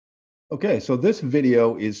Okay, so this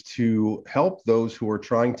video is to help those who are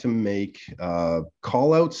trying to make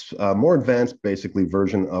callouts, more advanced, basically,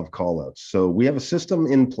 version of callouts. So we have a system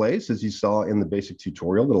in place, as you saw in the basic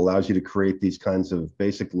tutorial, that allows you to create these kinds of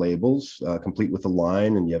basic labels, complete with a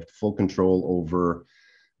line, and you have full control over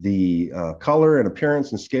the color and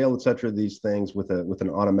appearance and scale, etc. These things with an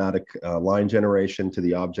automatic line generation to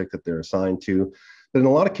the object that they're assigned to. But in a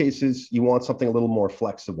lot of cases, you want something a little more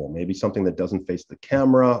flexible, maybe something that doesn't face the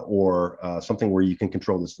camera, or something where you can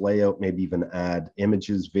control this layout, maybe even add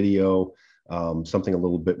images, video, something a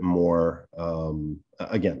little bit more,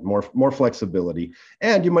 again, more flexibility.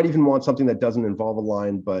 And you might even want something that doesn't involve a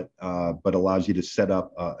line, but allows you to set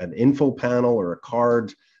up an info panel or a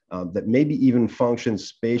card that maybe even functions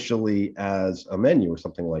spatially as a menu or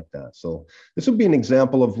something like that. So this would be an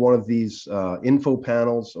example of one of these info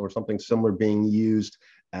panels or something similar being used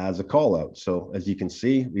as a call out. So as you can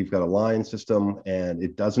see, we've got a line system and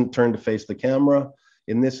it doesn't turn to face the camera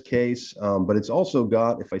in this case, but it's also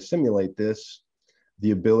got, if I simulate this,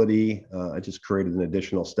 the ability, I just created an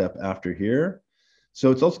additional step after here.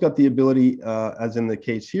 So it's also got the ability, as in the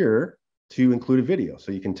case here, to include a video.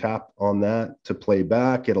 So you can tap on that to play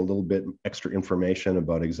back, get a little bit extra information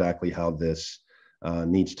about exactly how this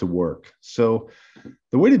needs to work. So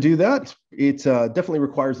the way to do that, it definitely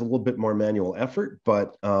requires a little bit more manual effort,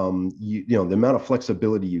 but you know, the amount of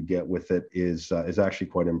flexibility you get with it is actually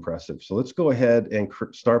quite impressive. So let's go ahead and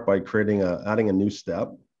start by adding a new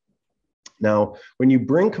step. Now, when you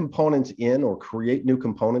bring components in or create new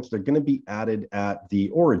components, they're going to be added at the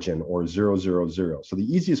origin, or 0, 0, 0. So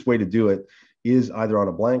the easiest way to do it is either on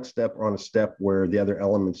a blank step or on a step where the other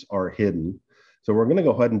elements are hidden. So we're going to go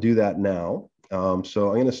ahead and do that now. So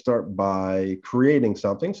I'm going to start by creating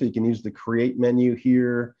something. So you can use the create menu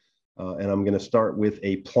here. And I'm going to start with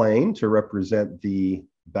a plane to represent the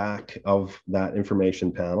back of that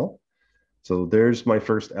information panel. So there's my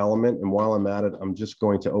first element, and while I'm at it, I'm just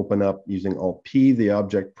going to open up using Alt-P, the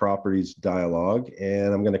Object Properties dialog,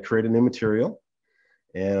 and I'm going to create a new material,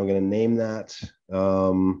 and I'm going to name that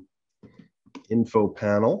Info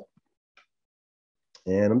Panel,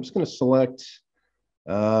 and I'm just going to select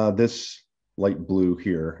this light blue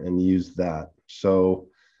here and use that. So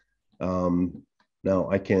now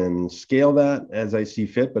I can scale that as I see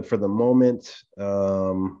fit, but for the moment,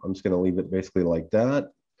 I'm just going to leave it basically like that.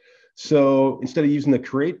 So instead of using the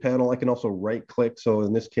create panel, I can also right click. So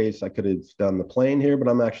in this case, I could have done the plane here, but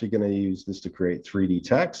I'm actually going to use this to create 3D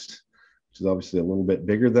text, which is obviously a little bit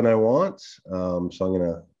bigger than I want. So I'm going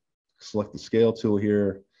to select the scale tool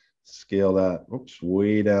here, scale that, oops,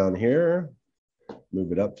 way down here,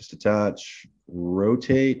 move it up just a touch,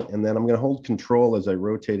 rotate, and then I'm going to hold control as I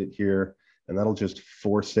rotate it here, and that'll just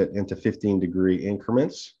force it into 15-degree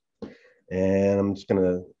increments. And I'm just going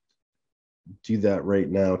to do that right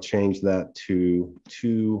now, change that to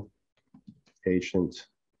 2 patient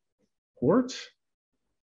port.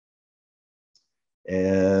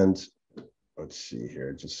 And let's see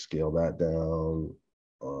here, just scale that down.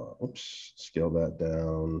 Oops, scale that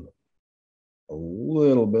down a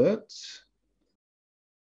little bit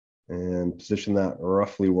and position that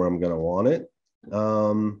roughly where I'm going to want it.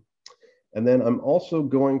 And then I'm also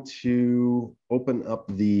going to open up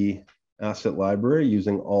the asset library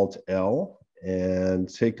using Alt-L and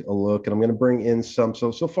take a look, and I'm going to bring in some.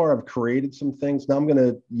 So far I've created some things. Now I'm going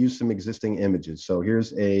to use some existing images. So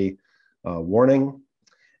here's a warning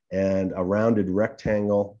and a rounded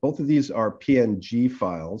rectangle. Both of these are PNG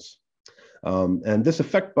files. And this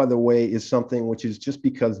effect, by the way, is something which is just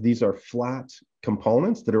because these are flat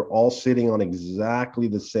components that are all sitting on exactly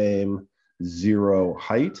the same 0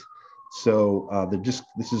 height. So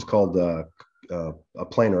this is called a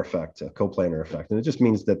planar effect, a coplanar effect. And it just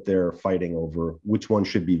means that they're fighting over which one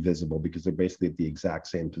should be visible because they're basically at the exact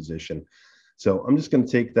same position. So I'm just going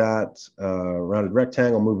to take that rounded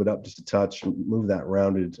rectangle, move it up just a touch, move that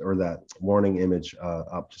rounded or that warning image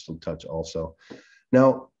up just a touch also.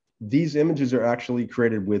 Now, these images are actually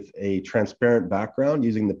created with a transparent background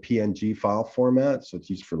using the PNG file format. So it's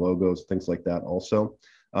used for logos, things like that also.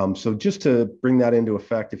 So just to bring that into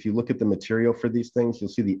effect, if you look at the material for these things,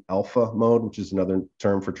 you'll see the alpha mode, which is another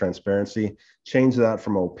term for transparency. Change that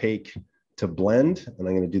from opaque to blend, and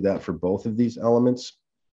I'm going to do that for both of these elements.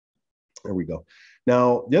 There we go.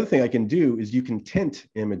 Now, the other thing I can do is you can tint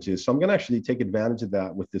images. So I'm going to actually take advantage of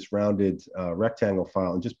that with this rounded rectangle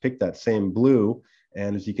file and just pick that same blue.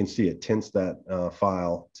 And as you can see, it tints that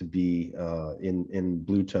file to be in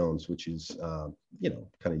blue tones, which is, you know,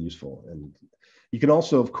 kind of useful. And you can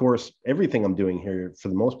also, of course, everything I'm doing here, for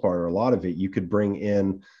the most part, or a lot of it, you could bring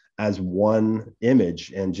in as one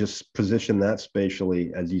image and just position that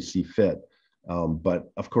spatially as you see fit.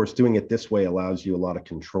 But of course, doing it this way allows you a lot of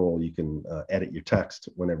control. You can edit your text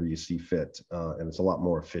whenever you see fit, and it's a lot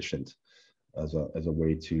more efficient as a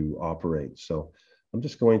way to operate. So I'm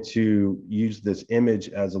just going to use this image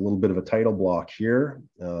as a little bit of a title block here,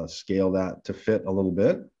 scale that to fit a little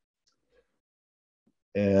bit.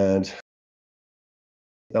 And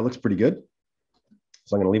that looks pretty good.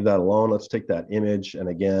 So I'm going to leave that alone. Let's take that image. And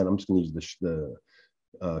again, I'm just going to use the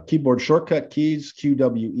keyboard shortcut keys, Q,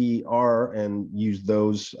 W, E, R, and use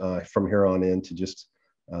those from here on in to just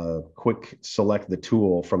quick select the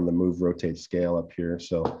tool from the move, rotate, scale up here.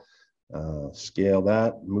 So scale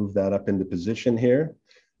that, move that up into position here.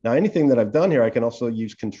 Now, anything that I've done here, I can also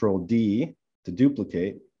use Control D to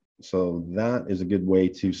duplicate. So that is a good way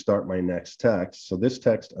to start my next text. So this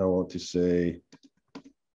text, I want to say,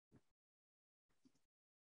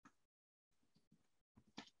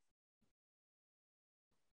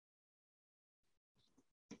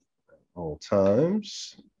 all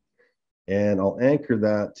times, and I'll anchor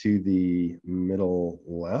that to the middle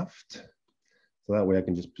left. So that way I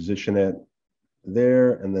can just position it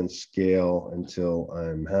there and then scale until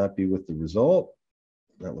I'm happy with the result.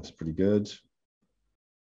 That looks pretty good.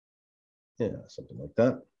 Yeah, something like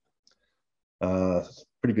that.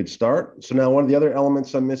 Pretty good start. So now one of the other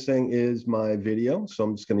elements I'm missing is my video. So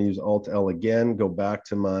I'm just going to use Alt L again, go back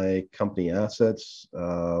to my company assets.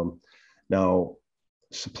 Now,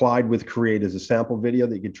 supplied with Create as a sample video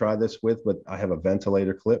that you could try this with, but I have a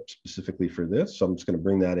ventilator clip specifically for this. So I'm just going to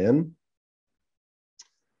bring that in.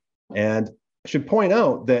 And I should point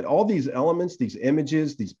out that all these elements, these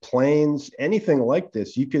images, these planes, anything like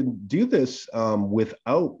this, you can do this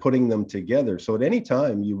without putting them together. So at any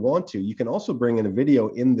time you want to, you can also bring in a video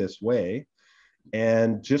in this way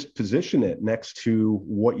and just position it next to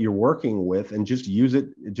what you're working with and just use it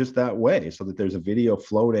just that way so that there's a video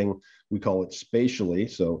floating. We call it spatially,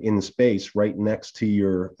 so in space right next to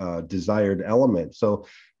your desired element. So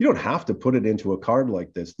you don't have to put it into a card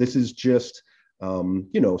like this. This is just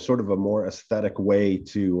you know, sort of a more aesthetic way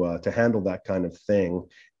to handle that kind of thing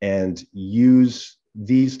and use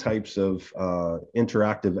these types of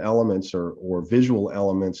interactive elements or visual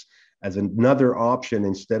elements as another option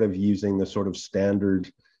instead of using the sort of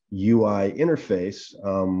standard UI interface,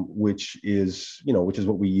 which is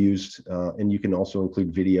what we used. And you can also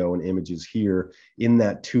include video and images here in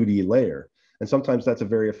that 2D layer. And sometimes that's a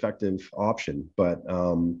very effective option, but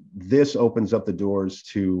this opens up the doors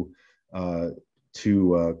to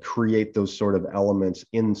create those sort of elements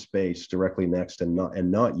in space directly next and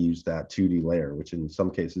not use that 2D layer, which in some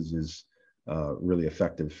cases is a really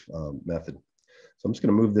effective method. So I'm just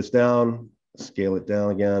going to move this down, scale it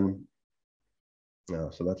down again.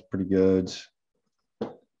 So that's pretty good. Just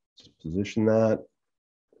position that.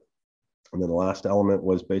 And then the last element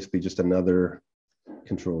was basically just another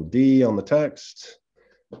Control D on the text.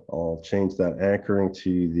 I'll change that anchoring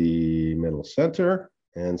to the middle center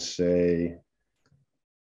and say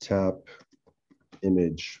tap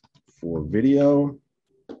image for video.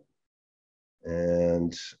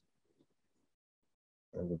 And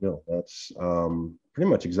there we go. That's pretty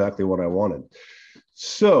much exactly what I wanted.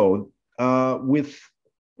 So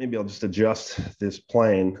maybe I'll just adjust this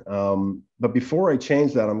plane. But before I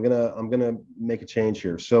change that, I'm gonna make a change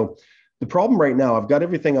here. So the problem right now, I've got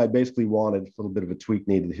everything I basically wanted. A little bit of a tweak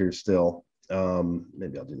needed here still.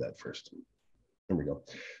 Maybe I'll do that first. There we go.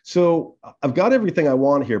 So I've got everything I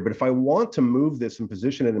want here, but if I want to move this and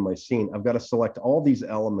position it in my scene, I've got to select all these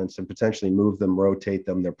elements and potentially move them, rotate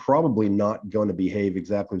them. They're probably not going to behave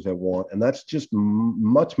exactly as I want. And that's just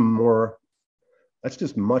much messier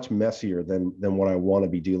than what I want to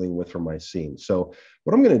be dealing with for my scene. So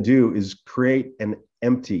what I'm going to do is create an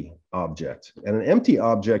empty object. And an empty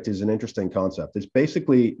object is an interesting concept. It's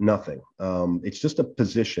basically nothing. It's just a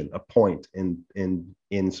position, a point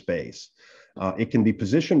in space. It can be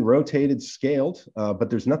positioned, rotated, scaled, but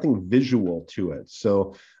there's nothing visual to it.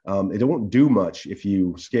 So it won't do much if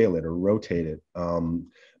you scale it or rotate it.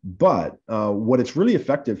 But what it's really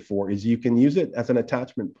effective for is you can use it as an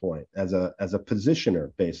attachment point, as a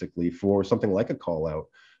positioner, basically, for something like a call out,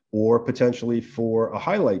 or potentially for a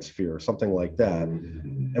highlight sphere or something like that.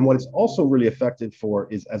 And what it's also really effective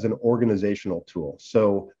for is as an organizational tool.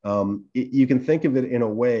 So you can think of it in a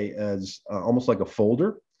way as almost like a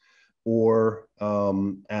folder, or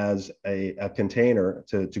as a container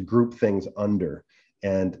to group things under.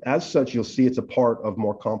 And as such, you'll see it's a part of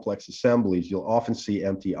more complex assemblies. You'll often see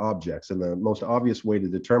empty objects. And the most obvious way to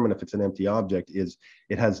determine if it's an empty object is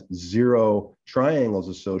it has 0 triangles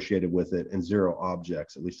associated with it and 0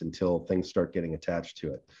 objects, at least until things start getting attached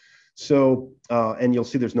to it. So, and you'll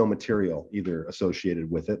see there's no material either associated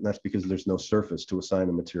with it. And that's because there's no surface to assign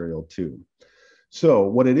a material to. So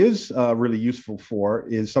what it is really useful for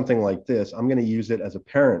is something like this. I'm going to use it as a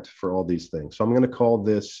parent for all these things. So I'm going to call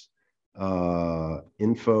this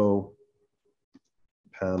info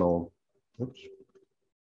panel,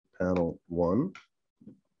 panel 1.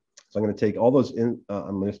 So I'm going to take all those I'm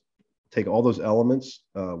going to take all those elements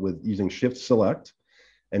with using Shift Select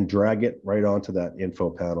and drag it right onto that info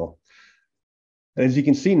panel. And as you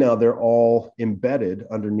can see now, they're all embedded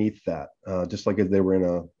underneath that, just like if they were in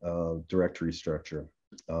a directory structure.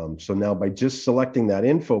 So now by just selecting that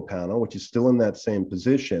info panel, which is still in that same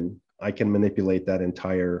position, I can manipulate that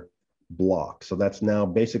entire block. So that's now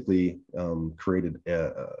basically created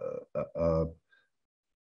a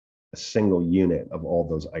single unit of all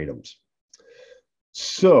those items.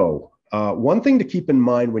 So one thing to keep in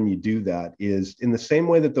mind when you do that is in the same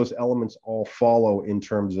way that those elements all follow in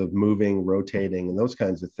terms of moving, rotating, and those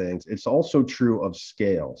kinds of things, it's also true of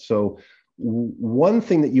scale. So one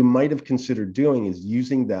thing that you might have considered doing is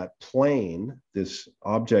using that plane, this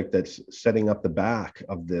object that's setting up the back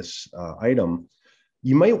of this item.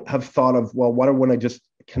 You might have thought of, well, why don't I just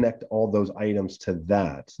connect all those items to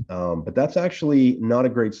that? But that's actually not a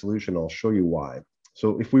great solution. I'll show you why.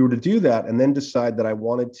 So if we were to do that and then decide that I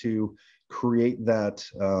wanted to create that,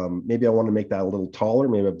 maybe I want to make that a little taller,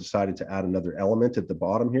 maybe I've decided to add another element at the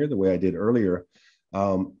bottom here, the way I did earlier.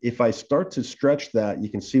 If I start to stretch that, you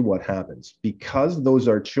can see what happens. Because those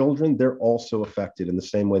are children, they're also affected in the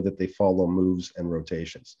same way that they follow moves and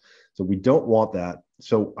rotations. So we don't want that.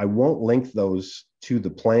 So I won't link those to the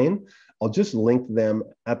plane. I'll just link them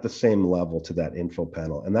at the same level to that info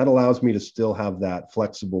panel. And that allows me to still have that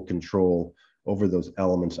flexible control over those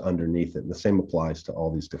elements underneath it. And the same applies to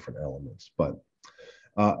all these different elements. But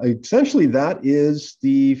essentially, that is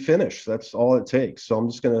the finish. That's all it takes. So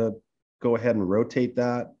I'm just going to go ahead and rotate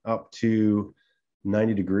that up to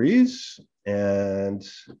 90 degrees. And,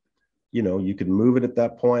 you know, you could move it at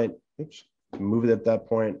that point. Oops, move it at that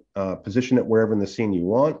point, position it wherever in the scene you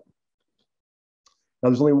want. Now,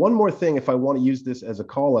 there's only one more thing if I want to use this as a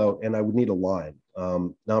call out, and I would need a line.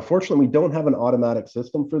 Now, unfortunately, we don't have an automatic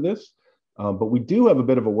system for this, but we do have a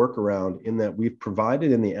bit of a workaround in that we've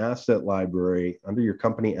provided in the asset library under your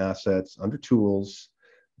company assets, under tools,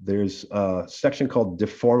 there's a section called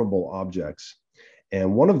Deformable Objects.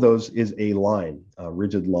 And one of those is a line, a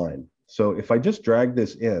rigid line. So if I just drag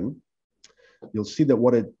this in, you'll see that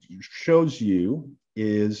what it shows you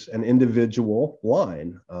is an individual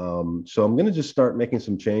line. So I'm going to just start making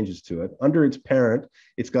some changes to it. Under its parent,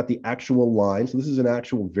 it's got the actual line. So this is an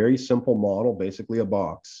actual very simple model, basically a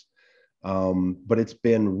box. But it's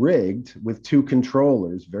been rigged with two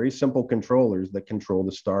controllers, very simple controllers that control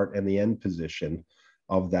the start and the end position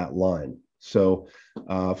of that line. So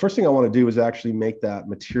first thing I want to do is actually make that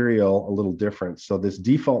material a little different. So this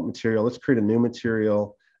default material, let's create a new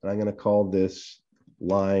material, and I'm going to call this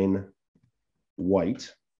line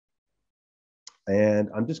white. And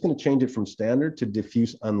I'm just going to change it from standard to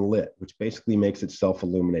diffuse unlit, which basically makes it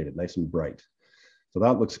self-illuminated, nice and bright. So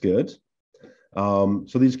that looks good.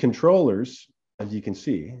 So these controllers, as you can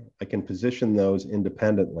see, I can position those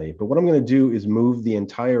independently. But what I'm going to do is move the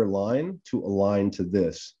entire line to align to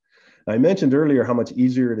this. I mentioned earlier how much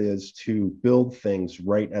easier it is to build things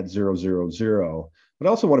right at 0, 0, 0. But I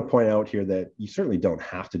also want to point out here that you certainly don't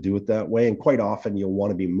have to do it that way. And quite often you'll want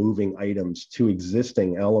to be moving items to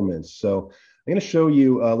existing elements. So I'm going to show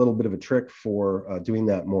you a little bit of a trick for doing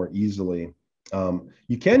that more easily.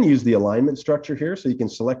 You can use the alignment structure here. So you can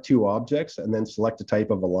select two objects and then select a type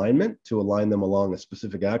of alignment to align them along a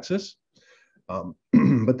specific axis.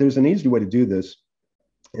 But there's an easy way to do this.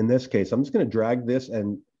 In this case, I'm just going to drag this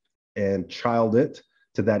and child it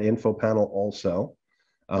to that info panel also.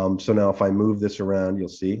 So now if I move this around, you'll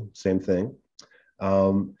see same thing.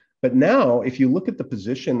 But now if you look at the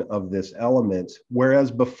position of this element,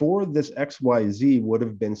 whereas before this XYZ would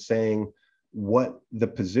have been saying what the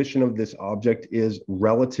position of this object is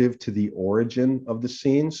relative to the origin of the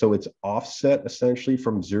scene. So it's offset essentially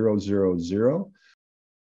from 0, 0, 0.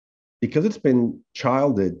 Because it's been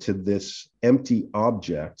childed to this empty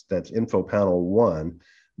object that's info panel 1,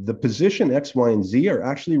 the position X, Y, and Z are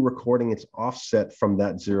actually recording its offset from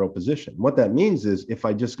that 0 position. What that means is if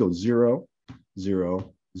I just go 0,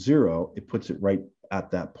 0, 0, it puts it right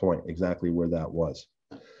at that point, exactly where that was.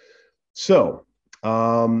 So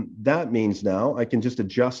that means now I can just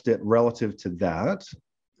adjust it relative to that.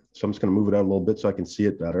 So I'm just going to move it out a little bit so I can see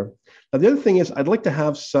it better. Now, the other thing is I'd like to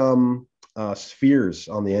have some spheres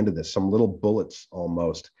on the end of this, some little bullets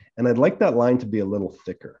almost. And I'd like that line to be a little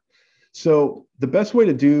thicker. So the best way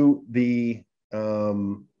to do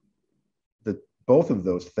both of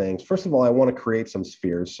those things, first of all, I want to create some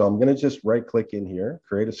spheres. So I'm going to just right click in here,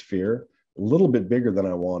 create a sphere, little bit bigger than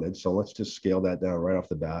I wanted. So let's just scale that down right off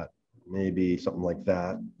the bat. Maybe something like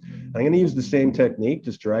that. I'm going to use the same technique,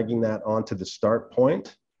 just dragging that onto the start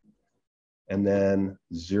point and then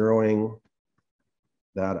zeroing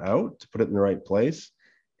that out to put it in the right place.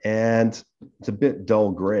 And it's a bit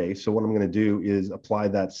dull gray. So what I'm going to do is apply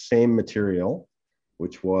that same material,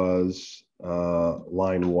 which was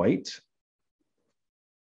line white.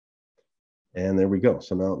 And there we go.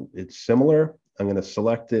 So now it's similar. I'm going to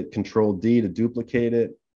select it, Control D to duplicate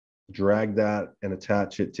it, drag that and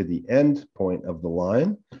attach it to the end point of the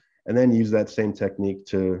line, and then use that same technique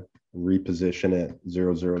to reposition it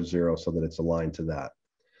 0, 0, 0 so that it's aligned to that.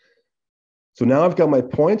 So now I've got my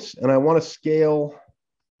points and I want to scale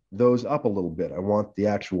those up a little bit. I want the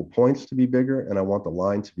actual points to be bigger and I want the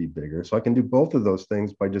line to be bigger. So I can do both of those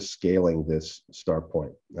things by just scaling this start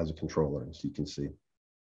point as a controller, as you can see.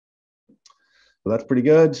 So that's pretty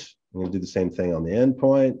good. I'm going to do the same thing on the end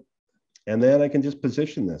point. And then I can just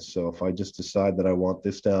position this. So if I just decide that I want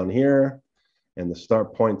this down here and the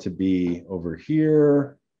start point to be over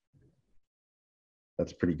here,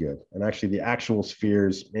 that's pretty good. And actually the actual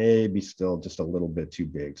spheres may be still just a little bit too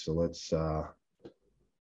big. So let's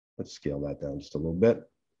scale that down just a little bit.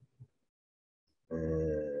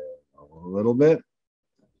 And a little bit.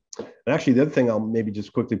 And actually, the other thing I'll maybe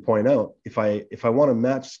just quickly point out, if I want to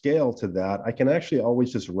match scale to that, I can actually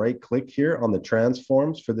always just right-click here on the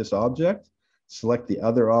transforms for this object, select the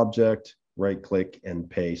other object, right-click and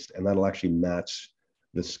paste, and that'll actually match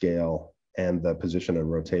the scale and the position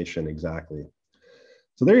and rotation exactly.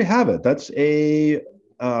 So there you have it. That's a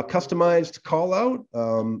customized callout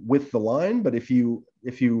with the line, but if you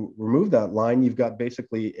remove that line, you've got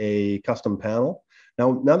basically a custom panel.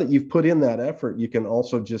 Now that you've put in that effort, you can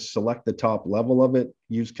also just select the top level of it,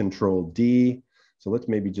 use Control D. So let's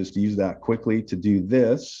maybe just use that quickly to do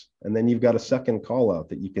this. And then you've got a second call out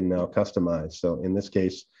that you can now customize. So in this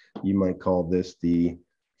case, you might call this the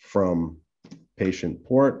from patient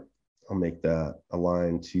port. I'll make that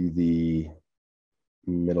align to the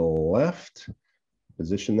middle left.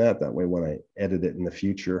 Position that way when I edit it in the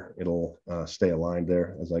future, it'll stay aligned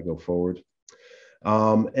there as I go forward.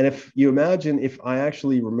 And if you imagine if I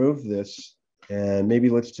actually remove this, and maybe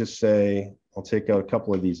let's just say I'll take out a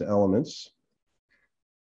couple of these elements.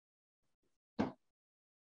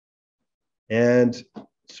 And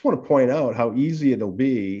just want to point out how easy it'll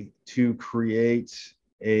be to create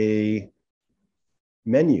a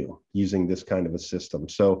menu using this kind of a system.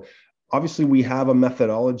 So obviously we have a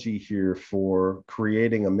methodology here for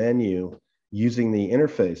creating a menu using the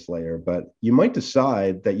interface layer, but you might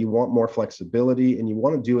decide that you want more flexibility and you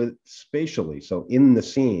want to do it spatially, so in the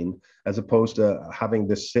scene, as opposed to having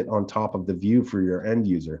this sit on top of the view for your end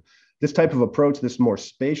user. This type of approach, this more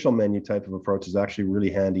spatial menu type of approach, is actually really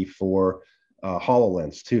handy for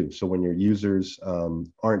HoloLens too. So when your users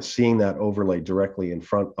aren't seeing that overlay directly in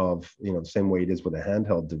front of, the same way it is with a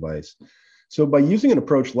handheld device. So by using an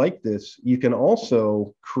approach like this, you can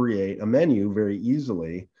also create a menu very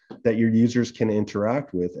easily that your users can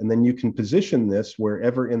interact with. And then you can position this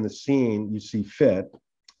wherever in the scene you see fit.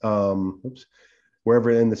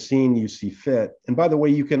 Wherever in the scene you see fit. And by the way,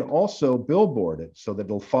 you can also billboard it so that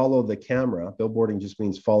it'll follow the camera. Billboarding just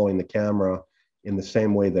means following the camera in the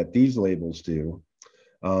same way that these labels do.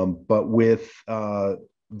 But with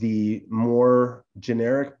the more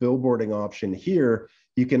generic billboarding option here,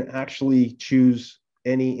 you can actually choose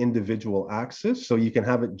any individual axis. So you can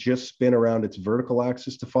have it just spin around its vertical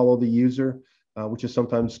axis to follow the user, which is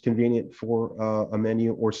sometimes convenient for a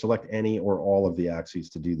menu, or select any or all of the axes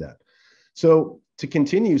to do that. So to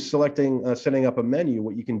continue setting up a menu,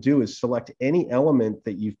 what you can do is select any element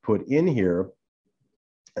that you've put in here,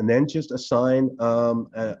 and then just assign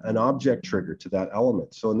an object trigger to that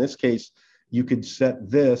element. So in this case, you could set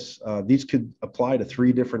this, these could apply to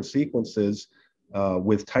 3 different sequences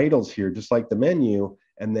with titles here, just like the menu,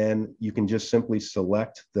 and then you can just simply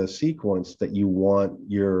select the sequence that you want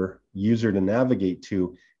your user to navigate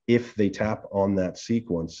to if they tap on that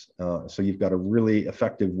sequence. So you've got a really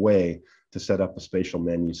effective way to set up a spatial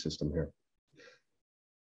menu system here.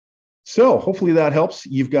 So hopefully that helps.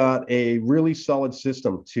 You've got a really solid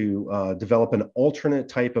system to develop an alternate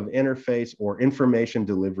type of interface or information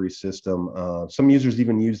delivery system. Some users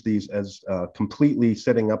even use these as completely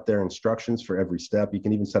setting up their instructions for every step. You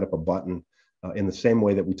can even set up a button in the same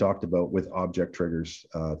way that we talked about with object triggers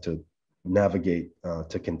to navigate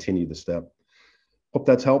to continue the step. Hope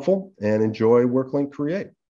that's helpful, and enjoy WorkLink Create.